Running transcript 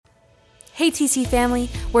Hey TC family,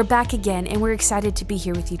 we're back again and we're excited to be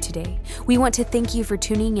here with you today. We want to thank you for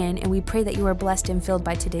tuning in and we pray that you are blessed and filled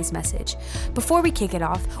by today's message. Before we kick it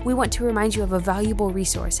off, we want to remind you of a valuable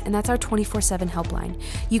resource, and that's our 24/7 helpline.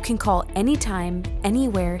 You can call anytime,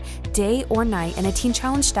 anywhere, day or night, and a Teen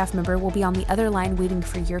Challenge staff member will be on the other line waiting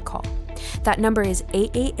for your call. That number is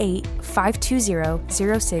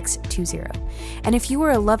 888-520-0620. And if you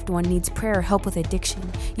or a loved one needs prayer or help with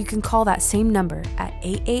addiction, you can call that same number at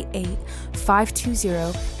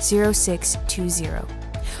 888-520-0620.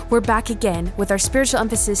 We're back again with our Spiritual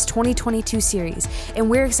Emphasis 2022 series, and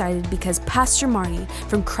we're excited because Pastor Marty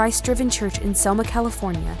from Christ Driven Church in Selma,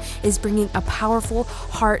 California is bringing a powerful,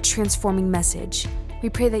 heart-transforming message. We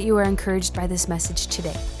pray that you are encouraged by this message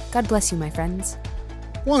today. God bless you, my friends.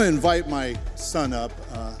 I want to invite my son up,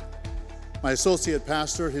 my associate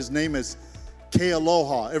pastor. His name is K.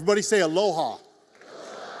 Aloha. Everybody say aloha.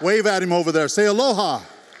 Wave at him over there. Say aloha.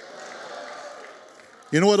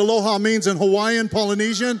 You know what aloha means in Hawaiian,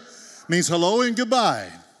 Polynesian? It means hello and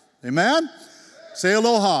goodbye. Amen? Say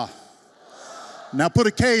aloha. Now put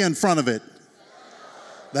a K in front of it.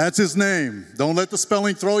 That's his name. Don't let the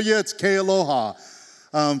spelling throw you. It's K. Aloha.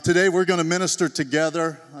 Today we're going to minister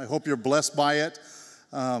together. I hope you're blessed by it.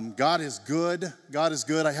 God is good. God is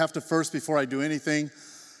good. I have to first, before I do anything,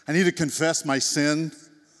 I need to confess my sin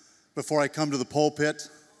before I come to the pulpit.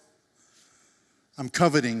 I'm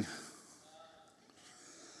coveting.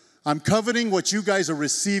 I'm coveting what you guys are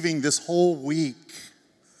receiving this whole week.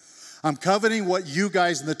 I'm coveting what you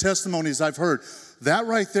guys and the testimonies I've heard. That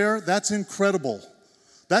right there, that's incredible.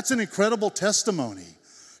 That's an incredible testimony.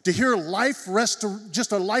 To hear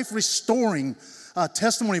just a life restoring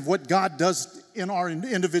testimony of what God does in our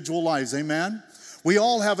individual lives, amen? We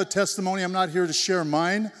all have a testimony. I'm not here to share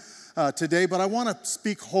mine today, but I want to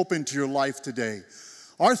speak hope into your life today.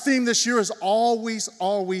 Our theme this year is always,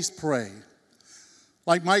 always pray.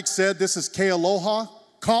 Like Mike said, this is Ke Aloha,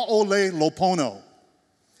 Ka'ole Lopono.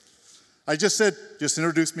 I just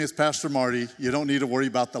introduce me as Pastor Marty. You don't need to worry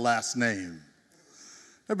about the last name.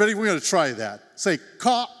 Everybody, we're going to try that. Say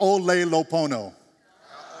Ka'ole Lopono.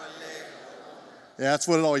 Yeah, that's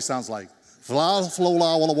what it always sounds like. One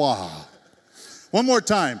more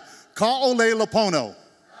time. Ka'ole Lopono.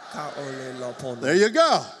 Ka'ole Lopono. There you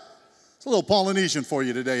go. It's a little Polynesian for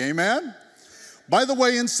you today, amen? By the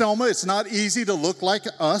way, in Selma, it's not easy to look like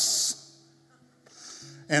us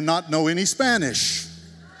and not know any Spanish.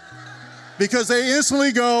 Because they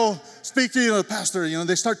instantly go, speak to the pastor,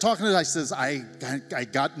 they start talking to us. I says, I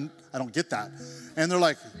don't get that. And they're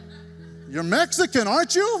like, you're Mexican,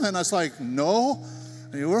 aren't you? And I was like, no.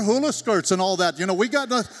 We're hula skirts and all that. We got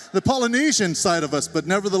the Polynesian side of us, but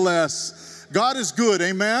nevertheless, God is good,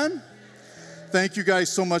 amen? Thank you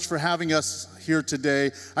guys so much for having us here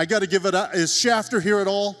today. I got to give it up. Is Shafter here at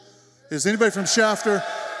all? Is anybody from Shafter?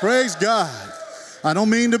 Praise God. I don't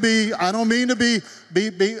mean to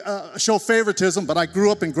show favoritism, but I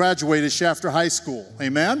grew up and graduated Shafter High School,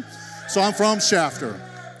 amen? So I'm from Shafter.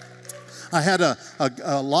 I had a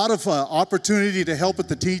lot of opportunity to help at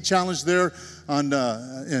the Teen Challenge there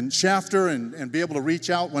in Shafter and be able to reach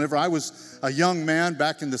out whenever I was a young man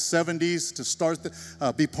back in the 70s to start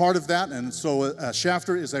be part of that. And so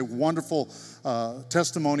Shafter is a wonderful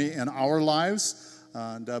testimony in our lives.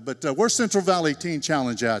 But where's Central Valley Teen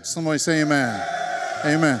Challenge at? Somebody say amen.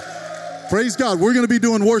 Amen. Praise God. We're going to be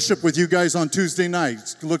doing worship with you guys on Tuesday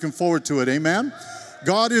nights. Looking forward to it. Amen.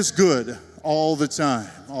 God is good. All the time,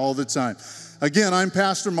 all the time. Again, I'm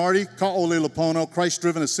Pastor Marty, Ka'ole Lopono, Christ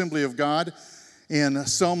Driven Assembly of God in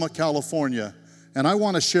Selma, California. And I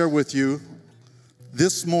want to share with you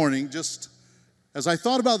this morning, just as I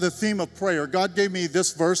thought about the theme of prayer, God gave me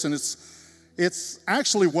this verse, and it's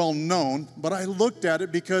actually well known, but I looked at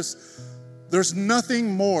it because there's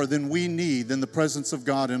nothing more than we need than the presence of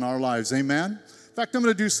God in our lives. Amen? In fact, I'm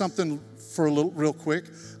going to do something for real quick.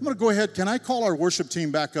 I'm going to go ahead. Can I call our worship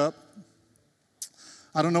team back up?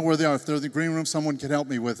 I don't know where they are. If they're in the green room, someone can help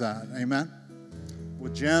me with that. Amen?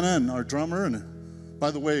 With Jana and our drummer. And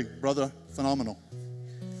by the way, brother, phenomenal.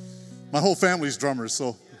 My whole family's drummers,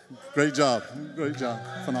 so great job. Great job.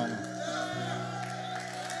 Phenomenal.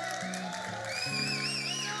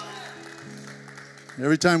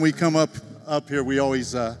 Every time we come up here, we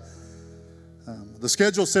always, the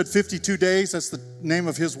schedule said 52 days. That's the name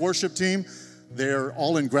of his worship team. They're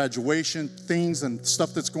all in graduation, things and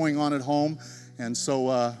stuff that's going on at home. And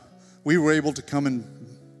so we were able to come and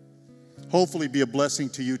hopefully be a blessing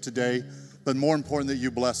to you today, but more important that you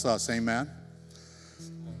bless us, amen?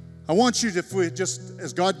 I want you to,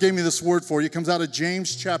 as God gave me this word for you, it comes out of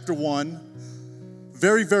James chapter 1,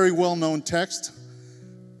 very, very well-known text.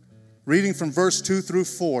 reading from verse 2 through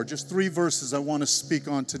 4, just 3 verses I want to speak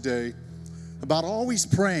on today about always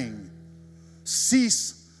praying.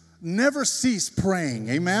 Never cease praying,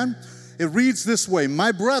 amen? It reads this way,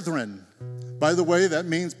 my brethren, by the way, that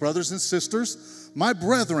means brothers and sisters, my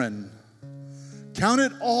brethren, count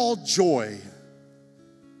it all joy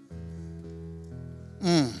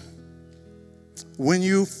when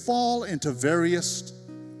you fall into various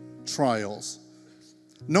trials,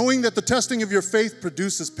 knowing that the testing of your faith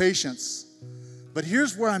produces patience. But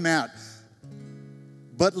here's where I'm at.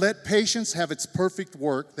 But let patience have its perfect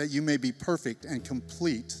work, that you may be perfect and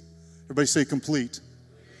complete. Everybody say complete.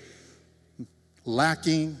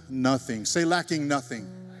 Lacking nothing. Say lacking nothing.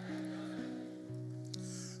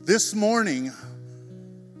 This morning,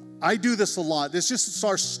 I do this a lot. It's just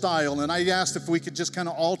our style, and I asked if we could just kind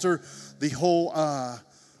of alter the whole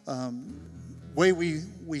way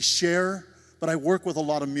we share. But I work with a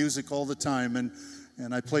lot of music all the time,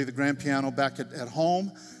 and I play the grand piano back at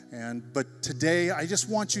home. But today, I just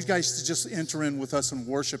want you guys to just enter in with us and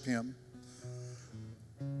worship Him.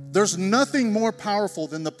 There's nothing more powerful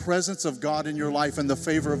than the presence of God in your life and the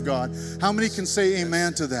favor of God. How many can say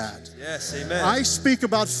amen to that? Yes, amen. I speak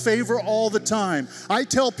about favor all the time. I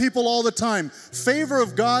tell people all the time, favor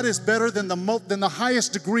of God is better than the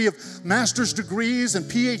highest degree of master's degrees and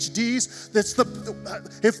PhDs.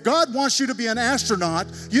 If God wants you to be an astronaut,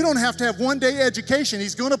 you don't have to have one-day education.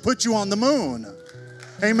 He's going to put you on the moon.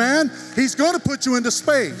 Amen? He's going to put you into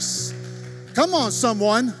space. Come on,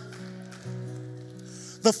 someone.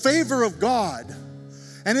 The favor of God.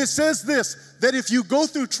 And it says this, that if you go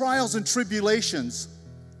through trials and tribulations,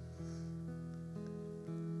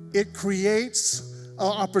 it creates an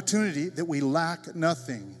opportunity that we lack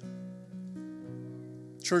nothing.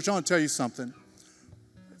 Church, I want to tell you something.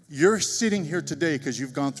 You're sitting here today because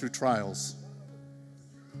you've gone through trials.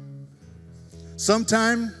 Some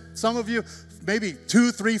of you, maybe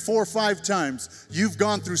 2, 3, 4, 5 times, you've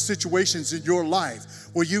gone through situations in your life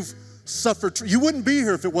where you've suffered. You wouldn't be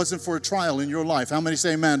here if it wasn't for a trial in your life. How many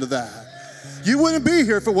say amen to that? You wouldn't be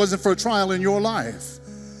here if it wasn't for a trial in your life.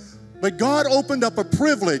 But God opened up a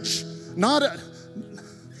privilege, an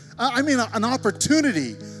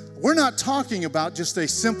opportunity. We're not talking about just a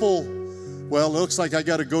simple, well, it looks like I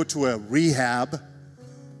got to go to a rehab.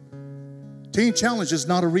 Teen Challenge is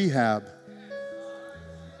not a rehab.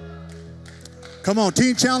 Come on,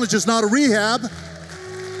 Teen Challenge is not a rehab.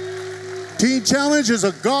 Teen Challenge is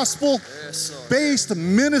a gospel-based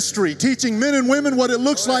ministry, teaching men and women what it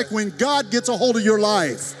looks like when God gets a hold of your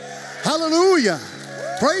life. Hallelujah.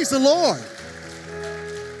 Praise the Lord.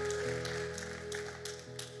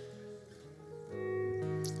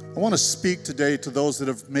 I want to speak today to those that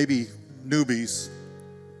have maybe newbies.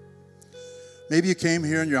 Maybe you came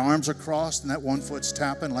here and your arms are crossed and that one foot's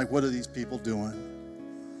tapping like, what are these people doing?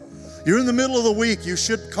 You're in the middle of the week. You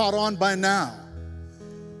should have caught on by now.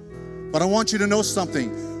 But I want you to know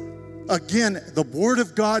something. Again, the Word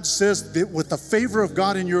of God says that with the favor of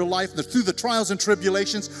God in your life, that through the trials and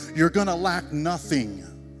tribulations, you're going to lack nothing.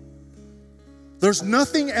 There's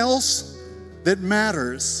nothing else that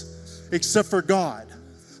matters except for God.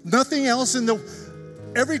 Nothing else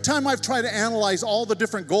every time I've tried to analyze all the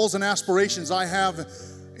different goals and aspirations I have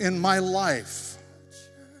in my life,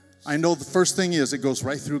 I know the first thing is it goes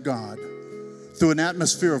right through God, through an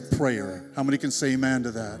atmosphere of prayer. How many can say amen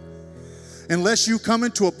to that? Unless you come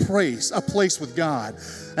into a place with God,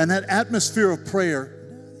 and that atmosphere of prayer,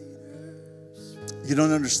 you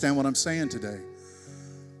don't understand what I'm saying today.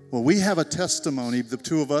 Well, we have a testimony, the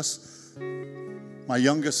two of us, my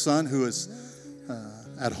youngest son who is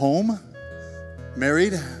at home,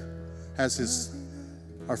 married, has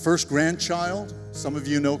our first grandchild. Some of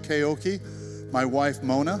you know Keoki, my wife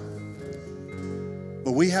Mona.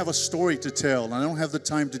 But we have a story to tell, and I don't have the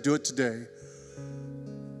time to do it today.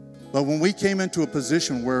 But when we came into a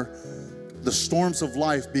position where the storms of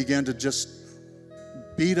life began to just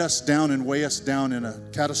beat us down and weigh us down in a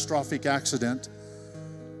catastrophic accident,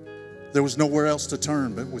 there was nowhere else to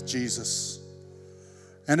turn but with Jesus.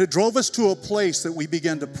 And it drove us to a place that we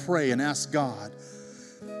began to pray and ask God.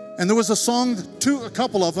 And there was a song, a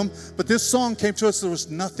couple of them, but this song came to us, there was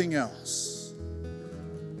nothing else.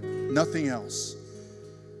 Nothing else.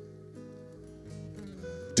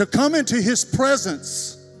 To come into His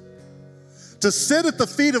presence, to sit at the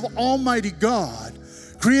feet of Almighty God,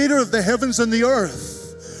 creator of the heavens and the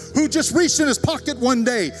earth, who just reached in His pocket one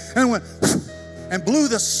day and went and blew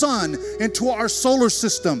the sun into our solar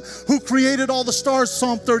system, who created all the stars,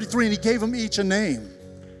 Psalm 33, and He gave them each a name.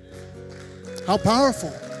 How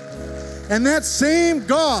powerful. And that same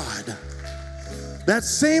God, that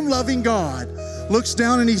same loving God looks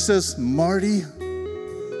down and He says, Marty,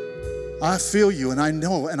 I feel you, and I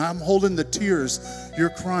know, and I'm holding the tears you're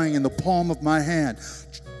crying in the palm of my hand.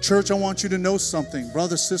 Church, I want you to know something.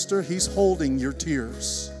 Brother, sister, he's holding your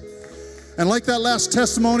tears. And like that last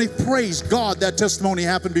testimony, praise God, that testimony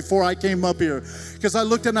happened before I came up here. Because I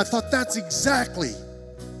looked at it and I thought, that's exactly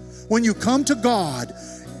when you come to God,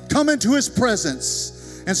 come into His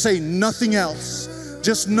presence and say nothing else,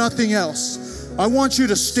 just nothing else. I want you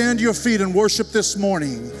to stand to your feet and worship this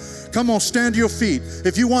morning. Come on, stand to your feet.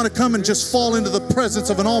 If you want to come and just fall into the presence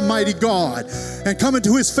of an almighty God and come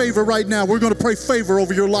into His favor right now, we're going to pray favor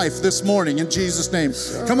over your life this morning in Jesus' name.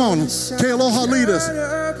 Come on, Kealoha, lead us.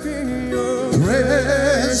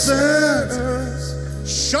 Presence.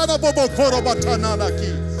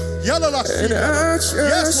 And I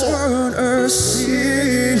just want to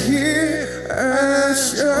sit at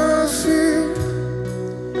your feet.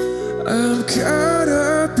 I'm caught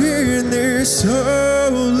up in this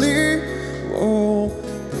holy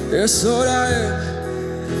moment. That's what I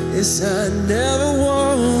am. Yes, I never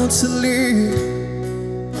want to leave.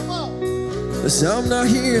 Cause I'm not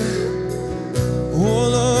here. Oh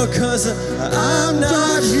Lord, cause I'm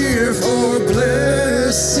not here for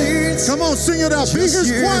blessings. Come on, sing it out. Be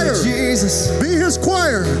His choir. Jesus. Be His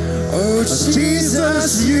choir. Oh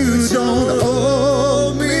Jesus, you don't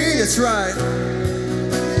owe me. That's right.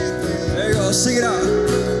 There you go, sing it out.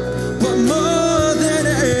 But more than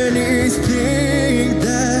anything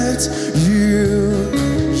that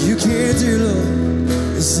you can do,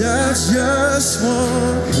 Lord, is I just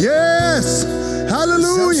want. Yes.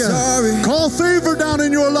 Hallelujah. Call favor down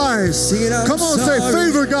in your life. Come on, say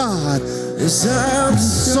favor, God. Yes, I'm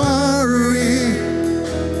sorry.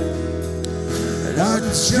 And I'm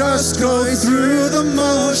just going through the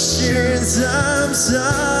motions. I'm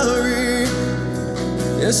sorry.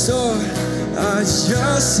 Yes, Lord. I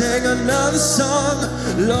just sang another song.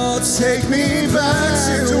 Lord, take me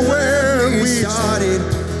back to where we started.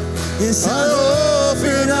 Yes, I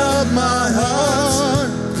open up my heart.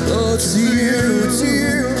 Lord, to you,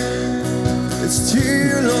 it's to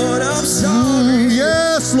you, Lord, I'm sorry.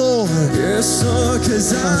 Yes, Lord. Yes, Lord,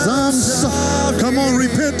 cause I'm sorry. Come on,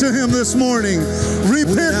 repent to Him this morning.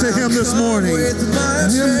 Repent to Him this morning. And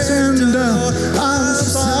I'm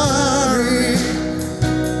sorry.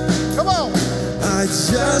 Come on. I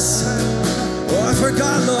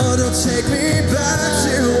forgot, Lord, don't take me back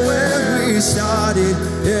to where we started.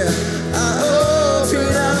 Yeah, I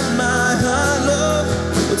open up my heart, Lord,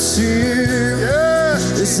 to you.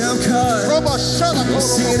 Yes, I'm caught.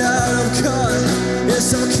 Sing it out, I'm caught.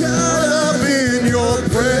 Yes, I'm caught up in your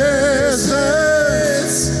presence.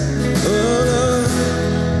 Oh, Lord.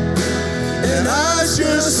 And I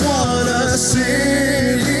just wanna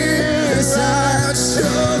sing beside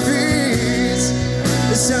your feet.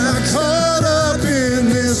 Yes, I'm caught up in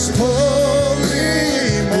this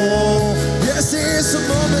holy moment. Yes, it's a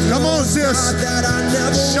moment. Come on, sis. That I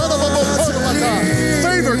never want to leave.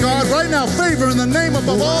 Favor, God, right now. Favor in the name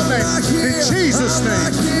above all names. In Jesus'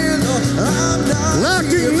 name.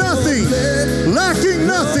 Lacking nothing. Lacking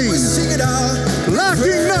nothing.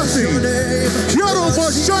 Lacking nothing.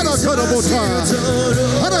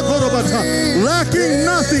 Lacking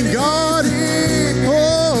nothing, God.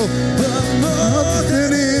 Oh, more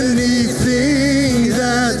than anything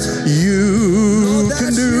that you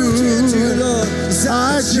can do.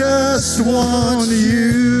 I just want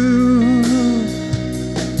you.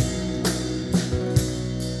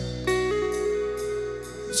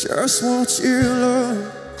 Just want you, Lord.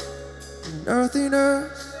 Nothing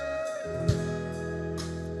else.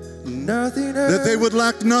 Nothing else. That they would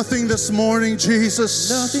lack nothing this morning, Jesus.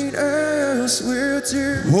 Nothing else will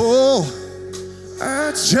do. Oh,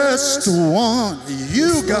 I just want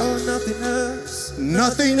you, God. Nothing else.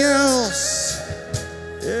 Nothing else.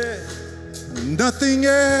 Yeah. Nothing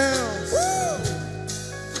else.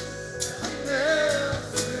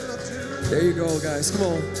 There you go, guys. Come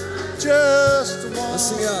on. Just want. Let's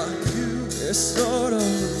sing out. Yes, Lord, oh,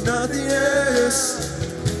 nothing else.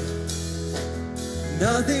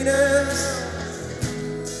 Nothing else.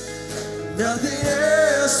 Nothing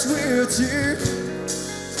else will do.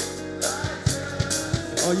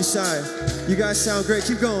 Oh, you shine. You guys sound great.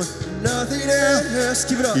 Keep going. Nothing else.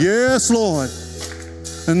 Keep it up. Yes, Lord.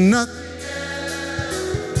 And nothing.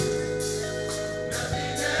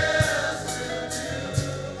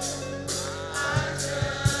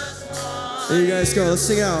 There you guys go. Let's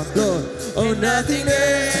sing out. Lord. Oh, nothing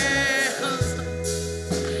else.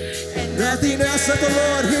 Nothing else. Let the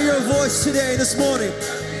Lord hear your voice today, this morning.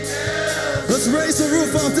 Let's raise the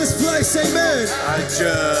roof off this place. Amen. I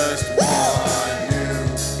just want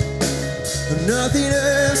you. Nothing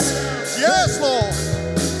else. Yes, Lord.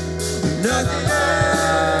 Nothing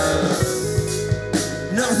else.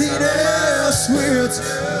 nothing else will do.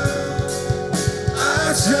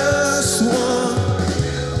 I just want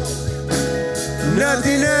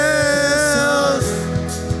nothing else,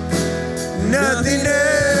 nothing else,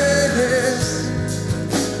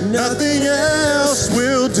 Nothing else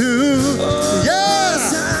will do.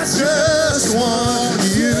 Yes, I just want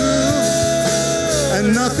you.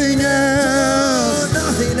 And nothing else.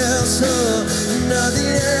 Nothing else,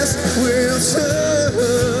 nothing else will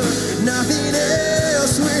do. Nothing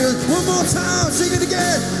else will. One more time, sing it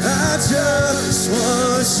again. I just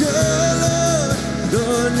want your love,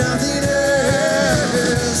 Lord, nothing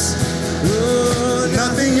else. Oh,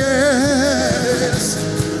 Nothing else.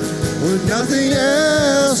 Nothing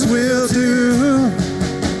else will do.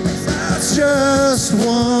 I just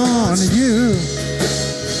want you.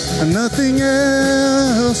 And nothing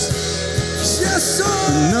else. yes,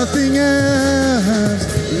 sir. Nothing else.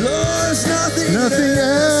 Lord, Nothing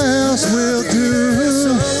else will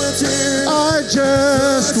do. I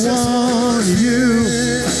just want you.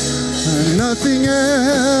 And nothing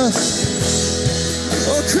else.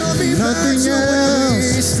 Oh, coming Nothing back to where we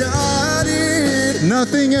else. started.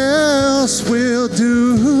 Nothing else will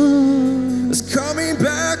do. It's coming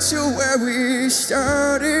back to where we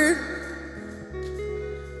started.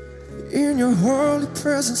 In your holy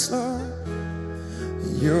presence, Lord.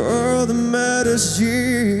 You're all that matters,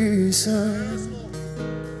 Jesus.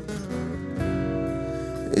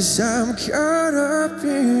 As I'm caught up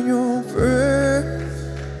in your breath.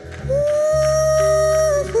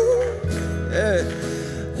 Yeah.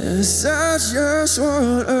 As I just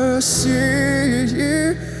wanna sit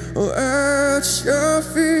here at your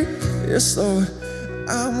feet. Yes, Lord.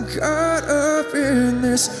 I'm caught up in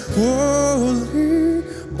this holy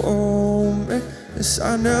moment. Yes,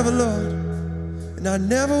 I never, Lord, and I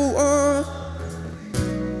never want.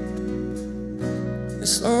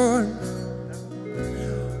 Yes, Lord.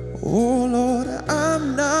 Oh, Lord,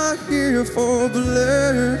 I'm not here for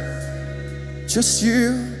blood. Just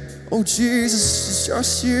you. Oh, Jesus, it's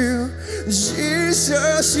just you.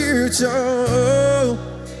 Jesus, you don't.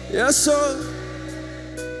 Yes, Lord.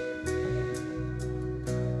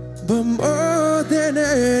 But more than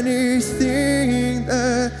anything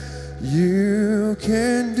that you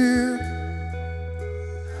can do,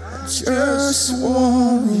 I just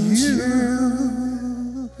want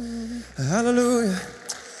you. Hallelujah.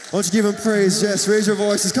 Why don't you give him praise, Jess? Raise your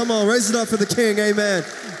voices. Come on, raise it up for the King. Amen.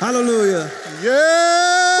 Hallelujah.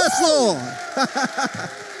 Yes, Lord.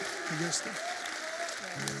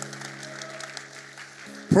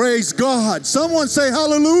 Praise God. Someone say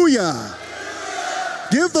hallelujah.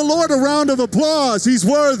 Give the Lord a round of applause. He's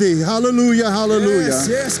worthy. Hallelujah, hallelujah. Yes,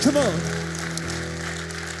 yes, come on.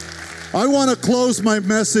 I want to close my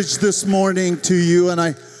message this morning to you, and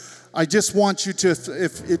I just want you to,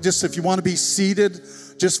 if you want to be seated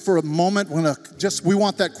just for a moment, we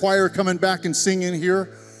want that choir coming back and singing here,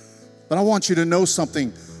 but I want you to know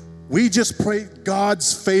something. We just pray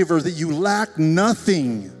God's favor that you lack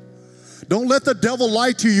nothing. Don't let the devil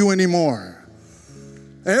lie to you anymore.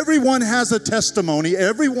 Everyone has a testimony.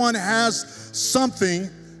 Everyone has something,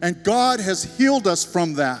 and God has healed us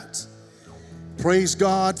from that. Praise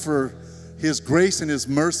God for His grace and His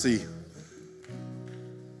mercy.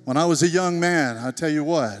 When I was a young man, I tell you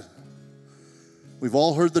what, we've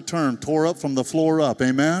all heard the term, tore up from the floor up,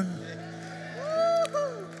 amen?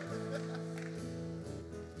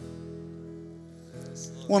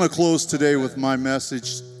 I want to close today with my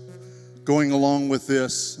message, going along with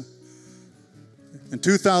this. In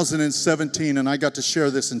 2017, and I got to share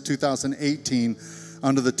this in 2018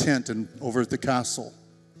 under the tent and over at the castle.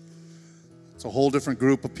 It's a whole different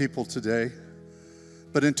group of people today.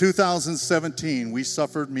 But in 2017, we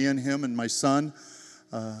suffered, me and him and my son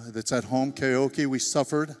that's at home, Keoki, we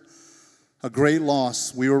suffered a great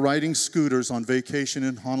loss. We were riding scooters on vacation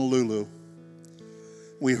in Honolulu.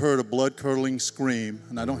 We heard a blood-curdling scream,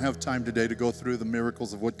 and I don't have time today to go through the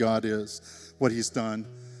miracles of what God is, what He's done.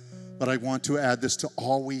 But I want to add this to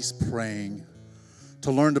always praying,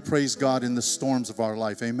 to learn to praise God in the storms of our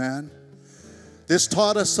life. Amen? This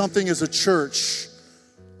taught us something as a church.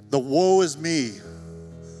 The woe is me.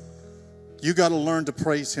 You got to learn to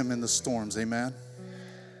praise Him in the storms. Amen?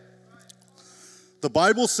 The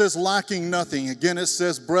Bible says lacking nothing. Again, it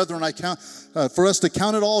says, brethren, I count for us to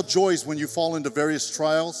count it all joys when you fall into various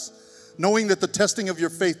trials, knowing that the testing of your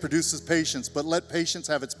faith produces patience, but let patience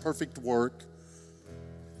have its perfect work.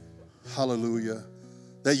 Hallelujah.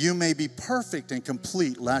 That you may be perfect and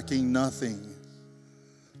complete, lacking nothing.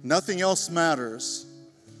 Nothing else matters.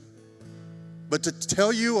 But to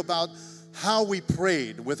tell you about how we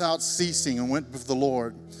prayed without ceasing and went with the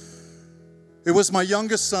Lord. It was my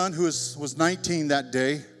youngest son who was 19 that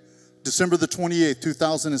day, December the 28th,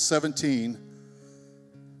 2017.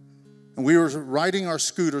 And we were riding our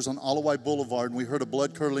scooters on Alawai Boulevard, and we heard a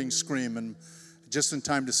blood-curdling scream, and just in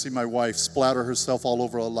time to see my wife splatter herself all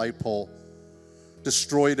over a light pole.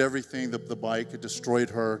 Destroyed everything, the bike, it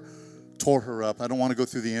destroyed her, tore her up. I don't want to go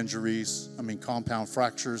through the injuries. I mean, compound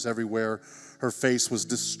fractures everywhere. Her face was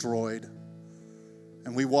destroyed.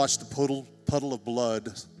 And we watched a puddle of blood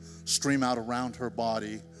stream out around her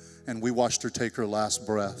body, and we watched her take her last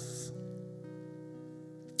breath.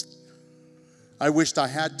 I wished I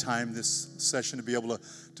had time this session to be able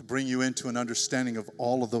to bring you into an understanding of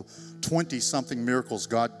all of the 20-something miracles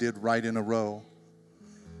God did right in a row.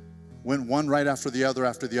 Went one right after the other,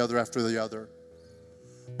 after the other, after the other.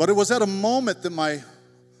 But it was at a moment that my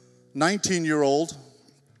 19-year-old,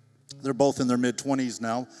 they're both in their mid-20s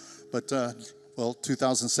now, but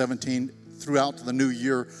 2017, throughout the new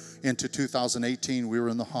year into 2018, we were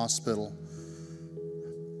in the hospital.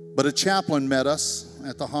 But a chaplain met us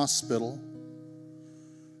at the hospital,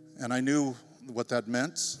 and I knew what that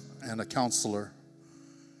meant, and a counselor.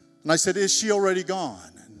 And I said, "Is she already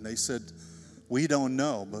gone?" And they said, "We don't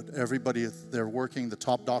know, but everybody, they're working, the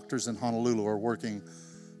top doctors in Honolulu are working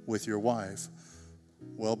with your wife."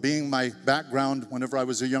 Well, being my background, whenever I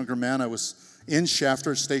was a younger man, I was in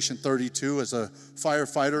Shafter, Station 32, as a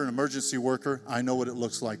firefighter and emergency worker. I know what it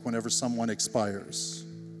looks like whenever someone expires.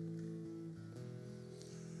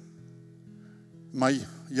 My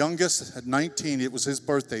youngest, at 19, it was his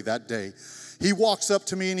birthday that day. He walks up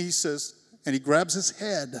to me and he says, and he grabs his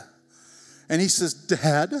head, and he says,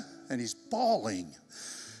 "Dad," and he's bawling.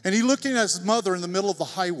 And he's looking at his mother in the middle of the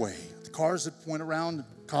highway. The cars had went around,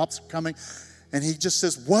 cops are coming, and he just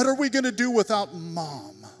says, "What are we going to do without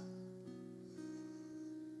Mom?"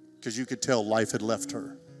 Because you could tell life had left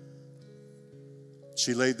her.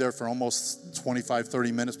 She laid there for almost 25,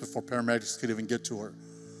 30 minutes before paramedics could even get to her.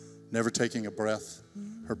 Never taking a breath.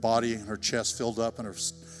 Her body and her chest filled up and her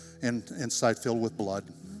inside filled with blood.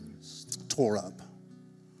 Tore up.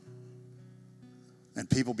 And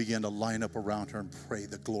people began to line up around her and pray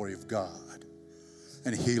the glory of God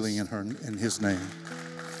and healing in her in His name.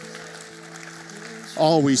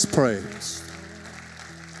 Always pray.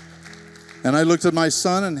 And I looked at my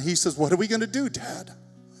son and he says, "What are we going to do, Dad?"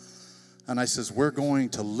 And I says, "We're going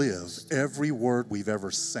to live every word we've ever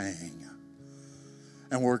sang.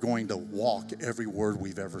 And we're going to walk every word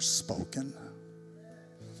we've ever spoken."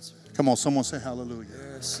 Come on, someone say hallelujah.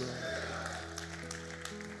 Yes,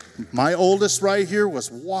 my oldest right here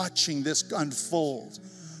was watching this unfold,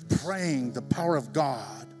 praying the power of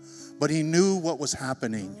God, but he knew what was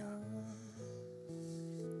happening.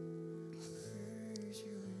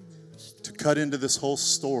 To cut into this whole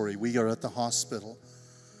story, we are at the hospital.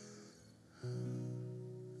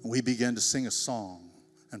 We began to sing a song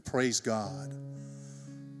and praise God.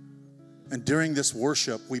 And during this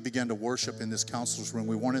worship, we began to worship in this counselor's room.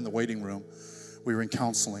 We weren't in the waiting room. We were in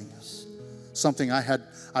counseling. Something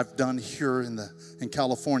I've done here in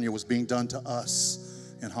California was being done to us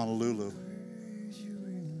in Honolulu.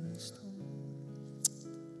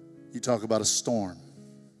 You talk about a storm.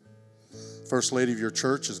 First lady of your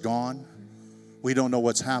church is gone. We don't know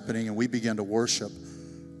what's happening, and we began to worship.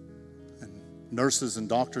 And nurses and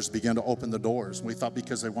doctors began to open the doors. We thought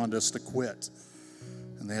because they wanted us to quit.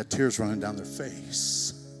 And they had tears running down their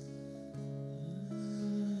face.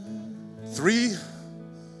 3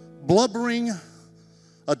 blubbering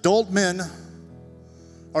adult men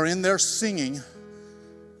are in there singing,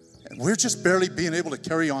 and we're just barely being able to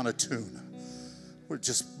carry on a tune. We're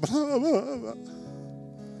just blah, blah, blah.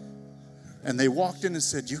 And they walked in and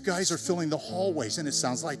said, "You guys are filling the hallways, and it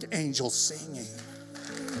sounds like angels singing."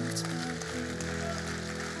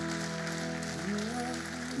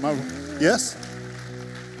 Yes?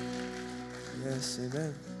 Yes,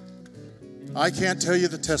 amen. I can't tell you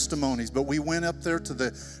the testimonies, but we went up there to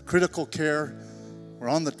the critical care. We're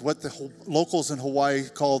on what the locals in Hawaii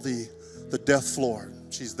call the death floor.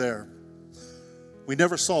 She's there. We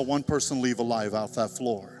never saw one person leave alive off that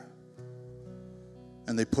floor.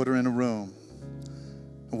 And they put her in a room.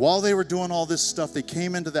 And while they were doing all this stuff, they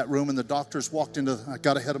came into that room, and the doctors walked into, I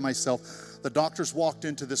got ahead of myself. The doctors walked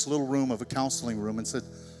into this little room of a counseling room and said,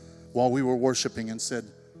 while we were worshiping, and said,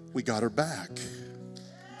 "We got her back."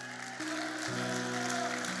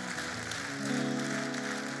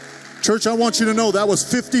 Church, I want you to know that was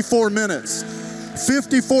 54 minutes.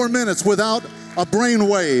 54 minutes without a brain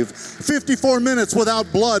wave. 54 minutes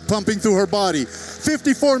without blood pumping through her body.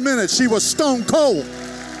 54 minutes, she was stone cold.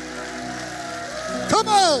 Come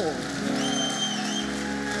on!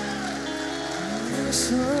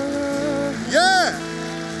 Yeah!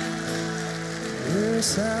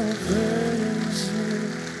 Yes, I will praise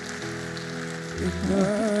you in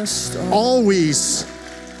my storm. Always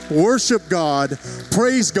worship God,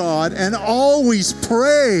 praise God, and always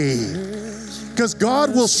pray. Because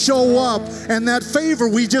God will show up, and that favor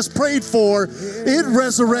we just prayed for, it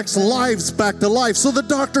resurrects lives back to life. So the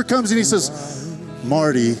doctor comes and he says,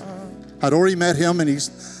 Marty, I'd already met him, and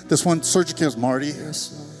this one surgeon comes, Marty,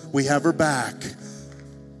 we have her back.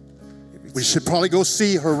 We should probably go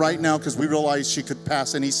see her right now because we realize she could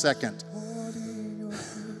pass any second.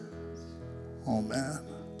 Oh, man.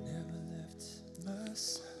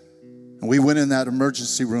 And we went in that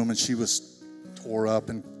emergency room, and she was tore up,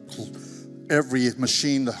 and every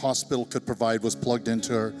machine the hospital could provide was plugged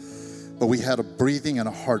into her. But we had a breathing and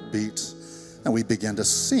a heartbeat, and we began to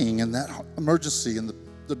sing in that emergency, and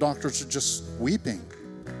the doctors are just weeping.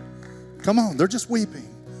 Come on, they're just weeping.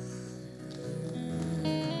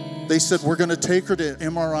 They said, we're going to take her to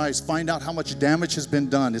MRIs, find out how much damage has been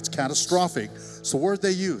done. It's catastrophic. So the word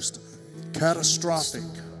they used, catastrophic.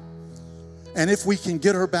 And if we can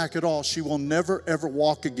get her back at all, she will never, ever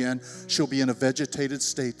walk again. She'll be in a vegetated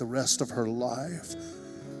state the rest of her life.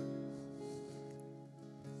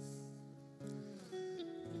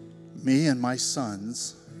 Me and my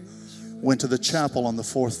sons went to the chapel on the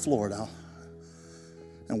 4th floor now.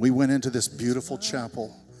 And we went into this beautiful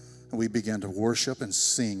chapel, and we began to worship and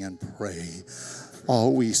sing and pray.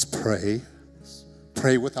 Always pray.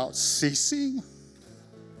 Pray without ceasing.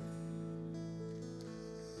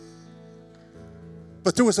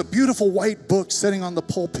 But there was a beautiful white book sitting on the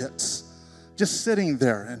pulpits, just sitting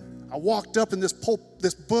there. And I walked up, and this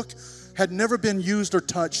book had never been used or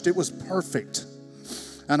touched. It was perfect.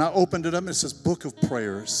 And I opened it up, and it says Book of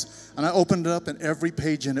Prayers. And I opened it up, and every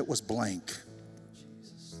page in it was blank.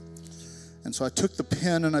 And so I took the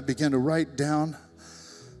pen, and I began to write down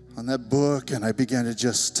on that book, and I began to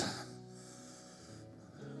just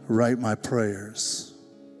write my prayers.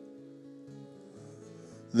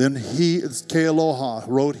 Then Kealoha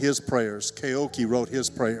wrote his prayers. Keoki wrote his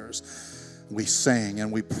prayers. We sang and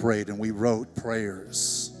we prayed and we wrote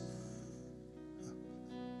prayers.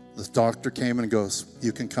 The doctor came and goes,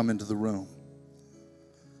 you can come into the room.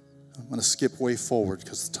 I'm going to skip way forward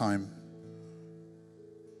because of time.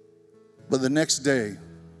 But the next day,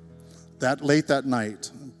 late that night,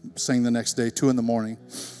 saying the next day, 2 a.m,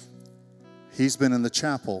 he's been in the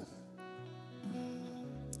chapel.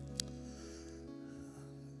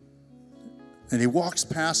 And he walks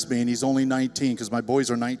past me, and he's only 19, because my boys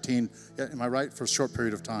are 19. Am I right? For a short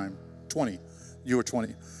period of time. 20. You were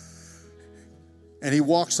 20. And he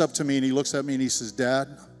walks up to me, and he looks at me, and he says, Dad,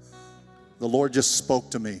 the Lord just spoke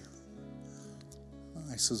to me.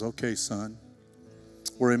 I says, okay, son.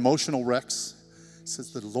 We're emotional wrecks. He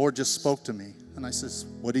says, the Lord just spoke to me. And I says,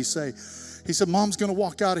 what'd he say? He said, Mom's going to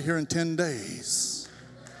walk out of here in 10 days.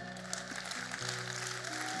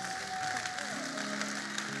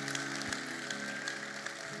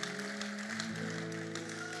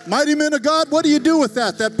 Mighty men of God, what do you do with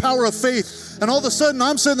that power of faith? And all of a sudden,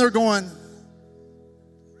 I'm sitting there going,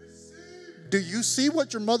 do you see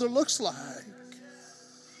what your mother looks like?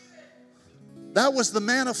 That was the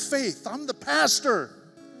man of faith. I'm the pastor.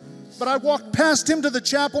 But I walked past him to the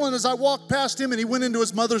chapel, and as I walked past him and he went into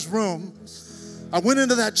his mother's room, I went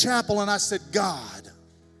into that chapel and I said, God,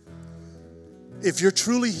 if you're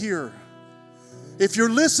truly here, if you're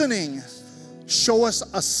listening, show us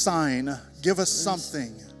a sign, give us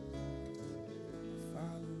something.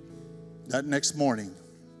 That next morning,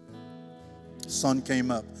 the sun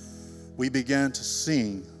came up. We began to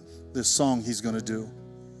sing this song he's going to do.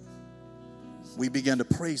 We began to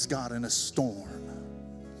praise God in a storm.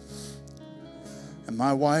 And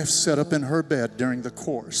my wife sat up in her bed during the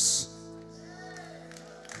course,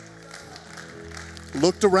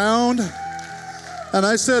 looked around, and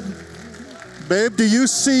I said, babe, do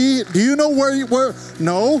you know where,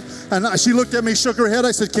 no? And she looked at me, shook her head.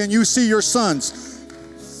 I said, can you see your sons?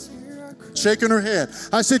 Shaking her head.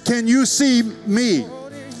 I said, can you see me?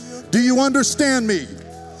 Do you understand me?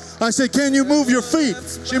 I said, can you move your feet?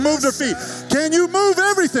 She moved her feet. Can you move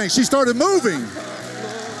everything? She started moving.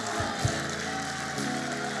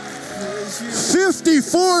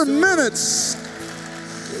 54 minutes.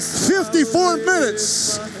 54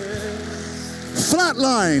 minutes.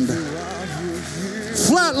 Flatlined.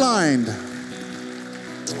 Flatlined.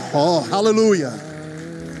 Oh, hallelujah.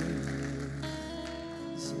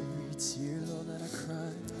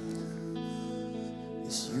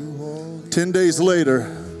 10 days later,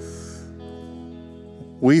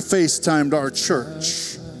 we FaceTimed our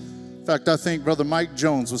church. In fact, I think Brother Mike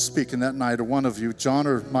Jones was speaking that night, or one of you, John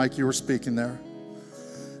or Mike, you were speaking there.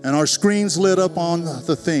 And our screens lit up on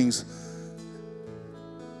the things.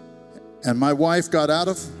 And my wife got out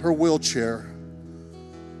of her wheelchair,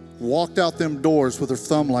 walked out them doors with her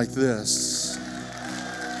thumb like this.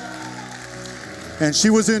 And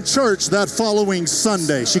she was in church that following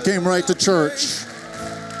Sunday. She came right to church.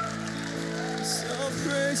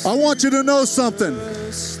 I want you to know something.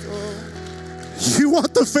 You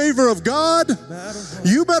want the favor of God?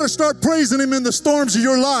 You better start praising Him in the storms of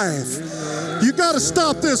your life. You got to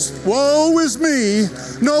stop this, woe is me,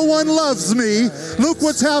 no one loves me, look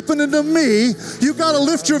what's happening to me. You got to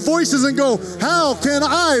lift your voices and go, how can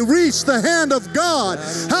I reach the hand of God?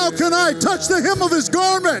 How can I touch the hem of His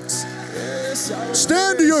garment?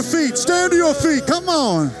 Stand to your feet, stand to your feet, come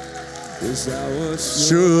on.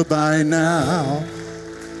 Sure by now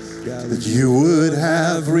that you would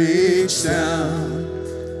have reached down,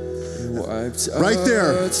 right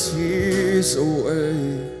there, tears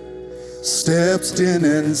away, stepped in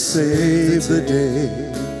and saved the day.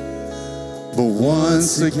 But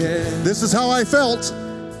once again, this is how I felt.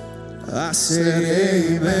 I said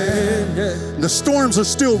amen. The storms are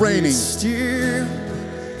still raining.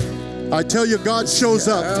 I tell you, God shows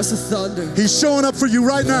up. He's showing up for you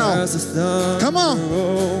right now. Come on.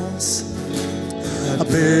 I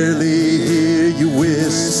barely hear you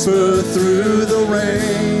whisper through the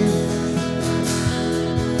rain.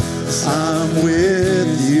 I'm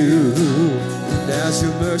with you. And as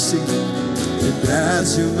your mercy,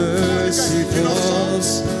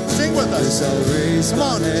 falls, sing with us. I'll raise Come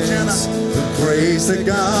on, Jana. Praise the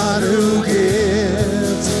God who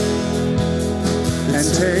gives and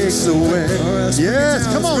takes away. Yes,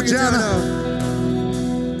 come on, Jana.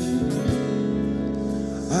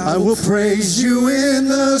 I will praise you in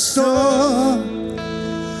the storm,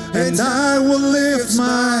 and I will lift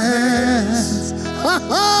my hands. Ha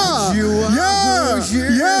ha!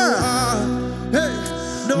 Hey.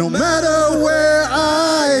 No matter where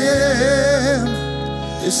I am,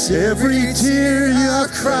 it's every tear you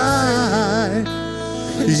cry,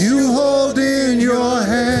 you hold in your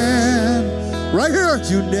hand. Right here.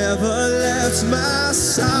 You never left my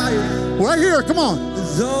side. Right here, come on.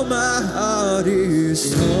 Though my heart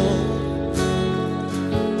is torn,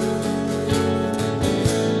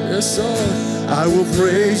 yes, Lord, I will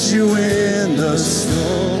praise you in the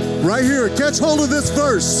storm. Right here, catch hold of this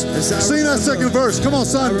verse. Sing that second verse. Come on,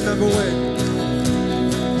 son. I remember when.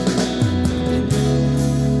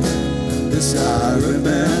 Yes, I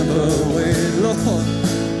remember when, Lord,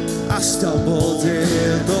 I stumbled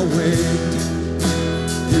in the wind.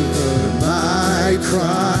 You heard my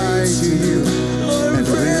cry to you. And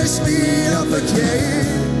raised me up again.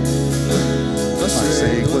 My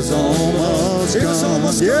strength was almost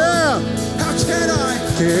gone. Yeah. How can I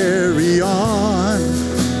carry on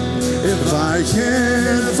if I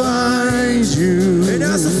can't find you? And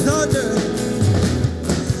as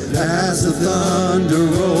the thunder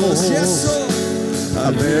rolls, yes, Lord,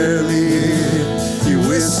 I barely hear you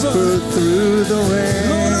whisper through the rain.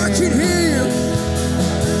 Lord, I can hear you.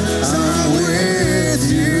 I'm with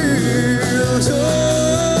you.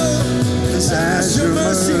 As your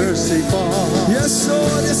mercy falls. Yes,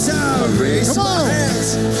 Lord, yes, I raise my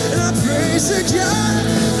hands and I praise the God,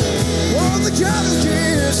 all the God who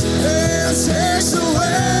gives and takes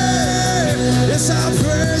away. Yes, I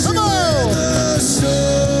praise you in the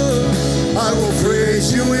storm. I will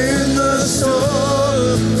praise you in the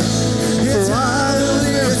storm. For I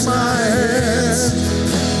lift my hands,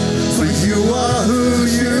 for you are who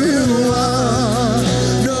you are.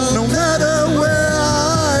 No matter where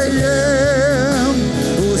I am,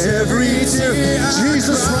 every tear.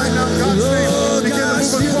 Jesus, right now, God's name, begin to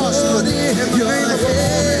move across in the name of the Lord.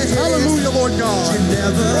 Hallelujah, Lord God.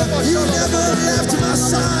 You never left my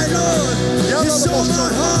side, Lord. You saw my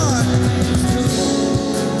heart.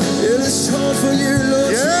 It is time for you,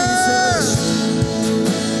 Lord Jesus.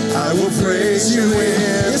 I will praise you in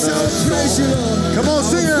yes, I will praise you, Lord. Come on,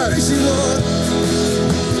 sing it. Praise you, Lord.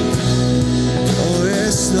 Oh,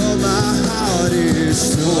 yes, Lord, my heart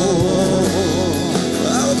is torn. I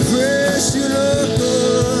will praise you, Lord.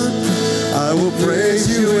 I will praise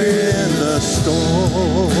you in the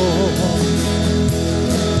storm.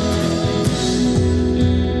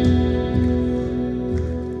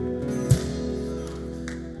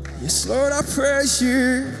 Yes, Lord, I praise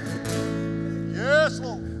you. Yes,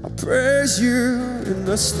 Lord. I praise you in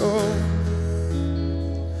the storm.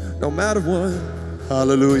 No matter what.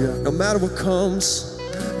 Hallelujah. No matter what comes,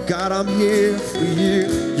 God, I'm here for you.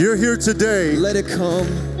 You're here today. Let it come.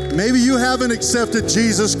 Maybe you haven't accepted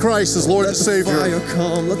Jesus Christ as Lord and Savior. Let the fire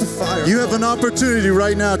come. Let the fire You have an opportunity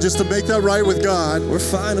right now just to make that right with God.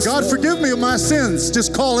 God, forgive me of my sins.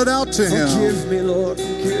 Just call it out to Him. Forgive me, Lord.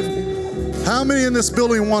 Forgive me. How many in this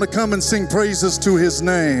building want to come and sing praises to his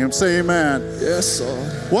name? Say amen. Yes, Lord.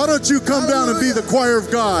 Why don't you come down and be the choir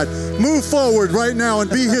of God? Move forward right now and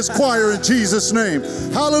be his choir in Jesus' name.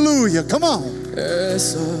 Hallelujah. Come on.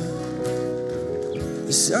 Yes, Lord.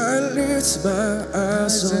 As I lift my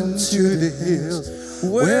eyes unto the hills,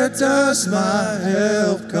 where does my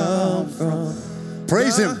help come from?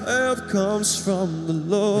 Praise him. My help comes from the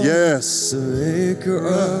Lord. Yes. The maker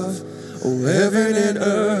of heaven and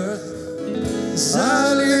earth. As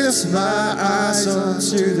I lift my eyes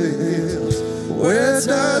unto the hills, where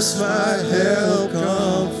does my help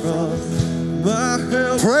come from? My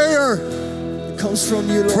help Prayer. comes from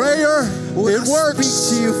you, Lord. Prayer. When It I works.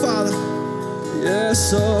 speak to you, Father.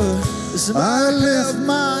 Yes, Lord. As I lift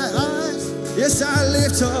my eyes. Yes, I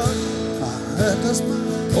lift up.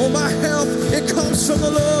 Oh, my help, it comes from the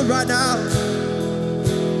Lord right now.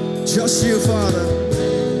 Just you, Father.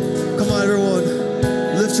 Come on, everyone.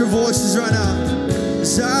 Lift your voices right now.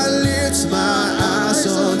 As I lift my eyes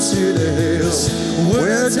unto the hills,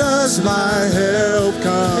 Where does my help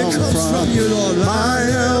come it comes from you, Lord. My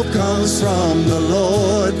help comes from the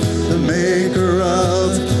Lord, the maker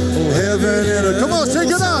of heaven and earth. Come on, take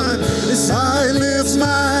it out. I lift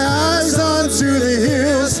my eyes unto the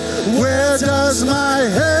hills. Where does my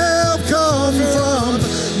help come from?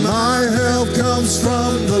 My help comes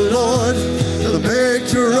from the Lord, the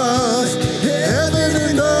maker of heaven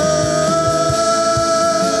and earth.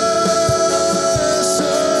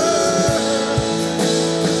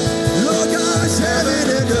 Lord God, heaven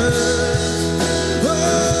and earth.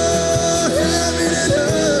 Oh, heaven and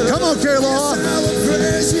earth. Come on, K-Law. I will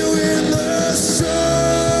praise you in the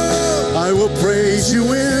storm. I will praise you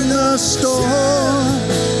in the storm,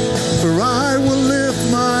 for I will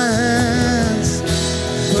lift my hands,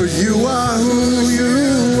 for you are who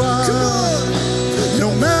you are. Come on.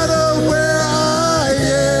 No matter where I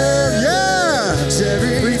am, yeah,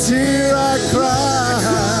 every tear I cry,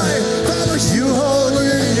 you hold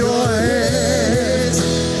in your hands.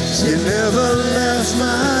 You never left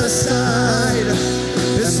my side,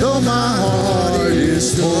 as though my heart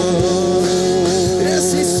is torn.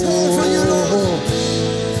 Yes, he's torn for you,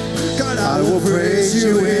 Lord. God, I will praise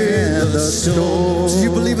you in the storm. Do you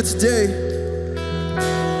believe it today?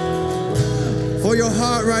 For your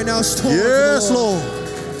heart right now is torn. Yes, Lord.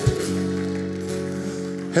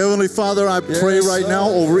 Heavenly Father, I pray Yes, right now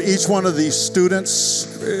Lord. over each one of these students,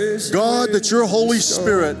 Praise you God, in that your Holy the storm.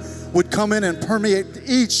 Spirit would come in and permeate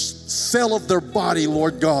each cell of their body,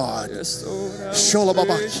 Lord God. Yes, Lord. I will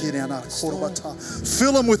praise you in the storm.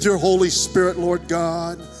 Fill them with your Holy Spirit, Lord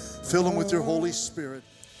God. Fill them with your Holy Spirit.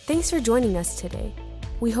 Thanks for joining us today.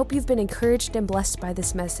 We hope you've been encouraged and blessed by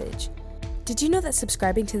this message. Did you know that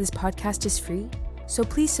subscribing to this podcast is free? So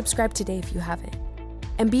please subscribe today if you haven't.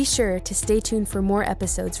 And be sure to stay tuned for more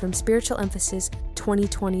episodes from Spiritual Emphasis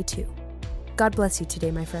 2022. God bless you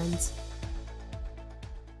today, my friends.